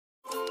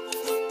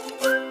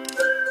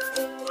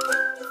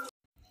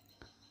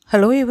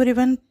Hello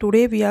everyone,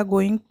 today we are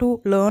going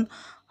to learn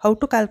how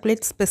to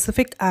calculate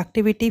specific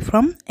activity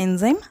from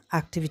enzyme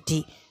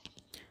activity.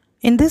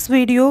 In this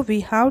video,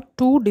 we have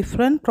two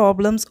different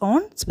problems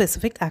on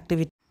specific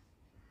activity.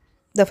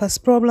 The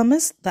first problem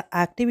is the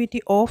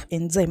activity of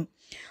enzyme.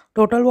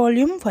 Total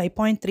volume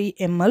 5.3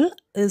 ml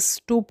is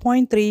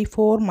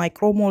 2.34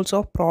 micromoles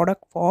of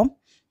product form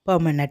per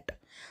minute.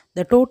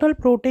 The total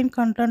protein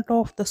content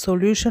of the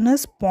solution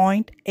is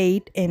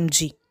 0.8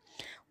 mg.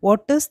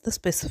 What is the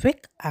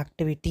specific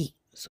activity?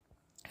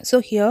 So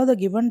here the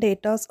given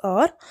data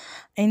are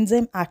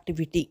enzyme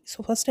activity.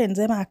 So first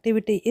enzyme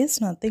activity is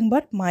nothing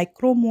but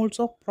micromoles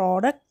of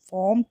product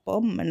formed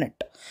per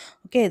minute.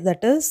 Okay,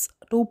 that is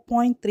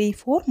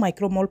 2.34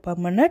 micromole per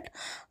minute,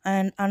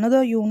 and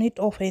another unit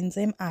of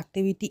enzyme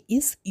activity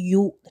is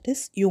U, that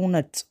is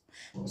units.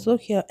 So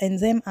here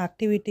enzyme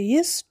activity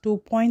is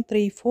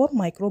 2.34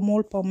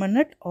 micromole per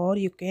minute, or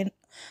you can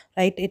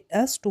write it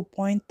as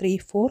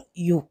 2.34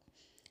 U.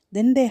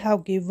 Then they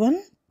have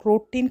given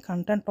protein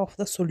content of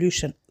the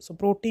solution. So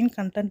protein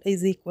content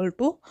is equal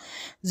to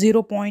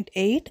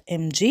 0.8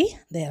 mg.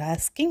 They are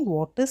asking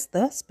what is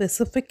the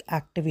specific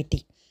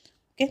activity.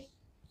 Okay.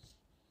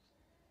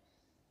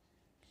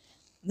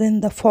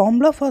 Then the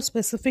formula for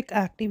specific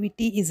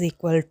activity is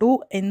equal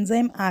to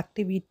enzyme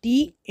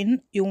activity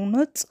in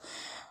units,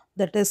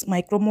 that is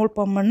micromole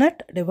per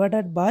minute,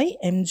 divided by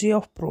mg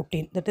of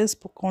protein, that is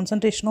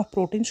concentration of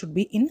protein should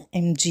be in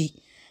mg.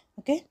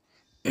 Okay.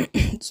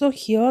 So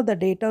here the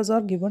data are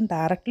given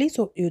directly,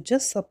 so you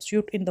just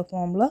substitute in the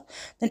formula,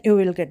 then you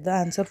will get the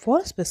answer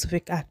for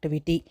specific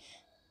activity.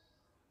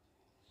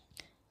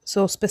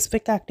 So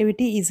specific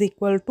activity is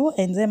equal to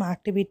enzyme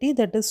activity,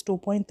 that is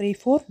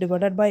 2.34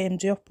 divided by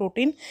mg of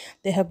protein.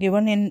 They have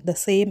given in the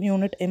same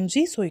unit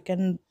mg, so you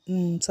can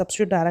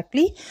substitute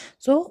directly.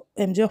 So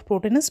mg of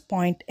protein is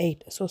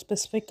 0.8. So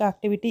specific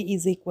activity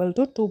is equal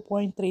to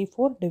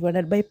 2.34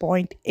 divided by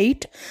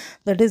 0.8,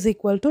 that is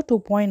equal to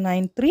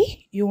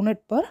 2.93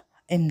 unit per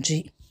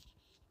mg.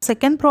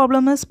 Second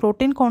problem is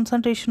protein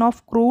concentration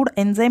of crude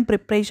enzyme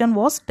preparation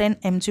was 10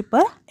 mg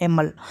per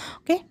ml.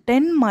 Okay,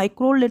 10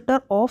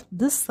 microliter of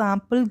this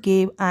sample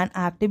gave an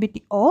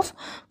activity of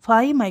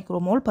 5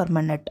 micromole per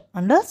minute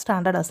under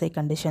standard assay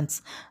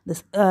conditions.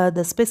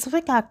 The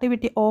specific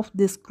activity of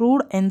this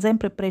crude enzyme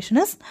preparation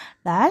is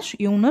dash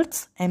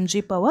units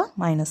mg power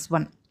minus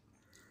 1.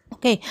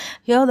 Okay,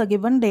 here the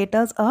given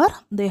data are,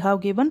 they have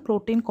given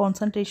protein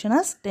concentration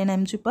as 10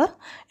 mg per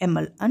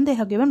ml, and they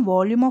have given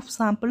volume of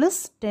sample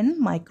is 10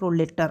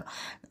 microliter.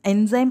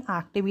 Enzyme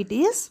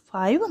activity is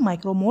 5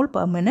 micromole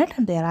per minute,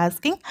 and they are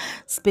asking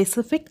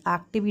specific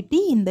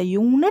activity in the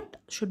unit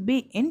should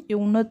be in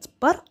units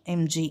per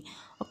mg.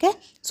 Okay,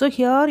 so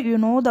here you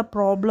know the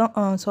formula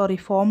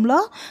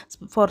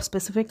for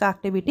specific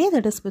activity,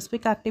 that is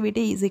specific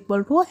activity is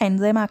equal to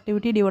enzyme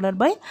activity divided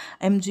by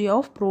mg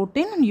of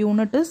protein, and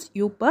unit is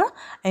u per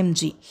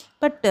mg.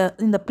 But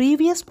in the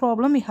previous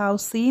problem we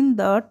have seen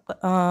that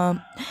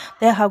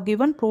they have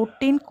given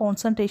protein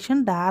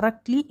concentration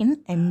directly in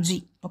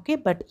mg. Okay,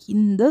 but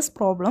in this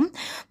problem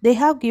they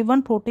have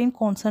given protein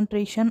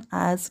concentration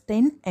as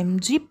 10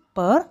 mg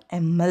per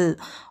ml.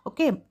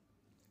 Okay,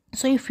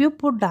 so if you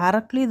put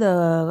directly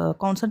the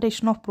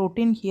concentration of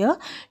protein here,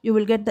 you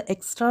will get the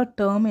extra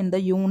term in the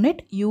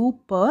unit u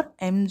per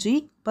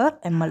mg per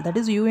ml, that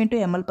is u into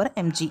ml per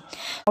mg.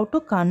 How to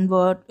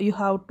convert? You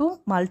have to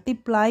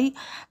multiply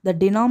the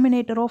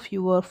denominator of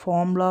your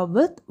formula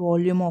with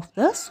volume of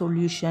the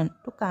solution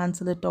to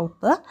cancel it out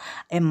the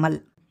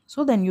ml.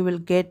 So then you will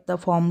get the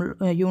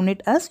formula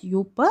unit as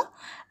u per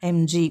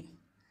mg.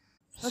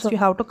 First you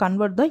have to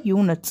convert the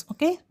units,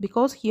 okay,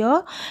 because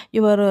here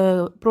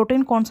your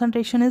protein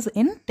concentration is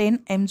in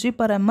 10 mg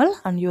per ml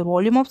and your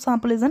volume of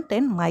sample is in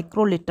 10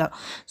 microliter.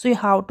 So you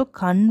have to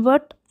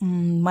convert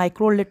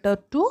microliter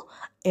to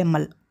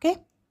ml. Okay.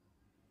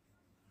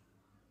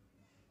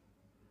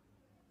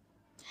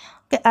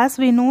 Okay, as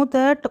we know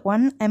that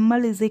 1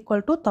 ml is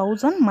equal to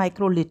 1000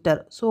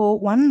 microliter. So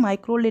 1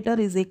 microliter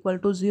is equal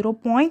to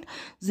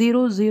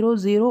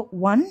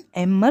 0.0001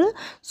 ml.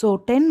 So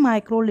 10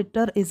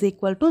 microliter is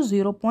equal to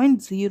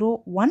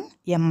 0.01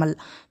 ml.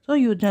 So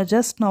you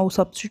just now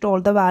substitute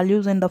all the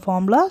values in the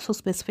formula. So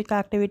specific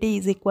activity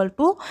is equal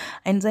to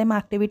enzyme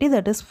activity,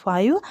 that is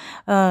 5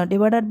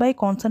 divided by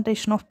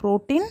concentration of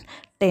protein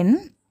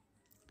 10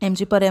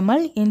 mg per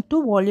ml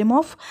into volume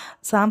of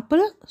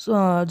sample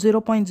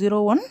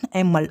 0.01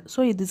 ml.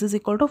 So this is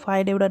equal to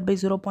 5 divided by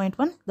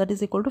 0.1, that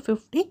is equal to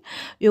 50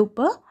 u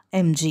per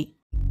mg.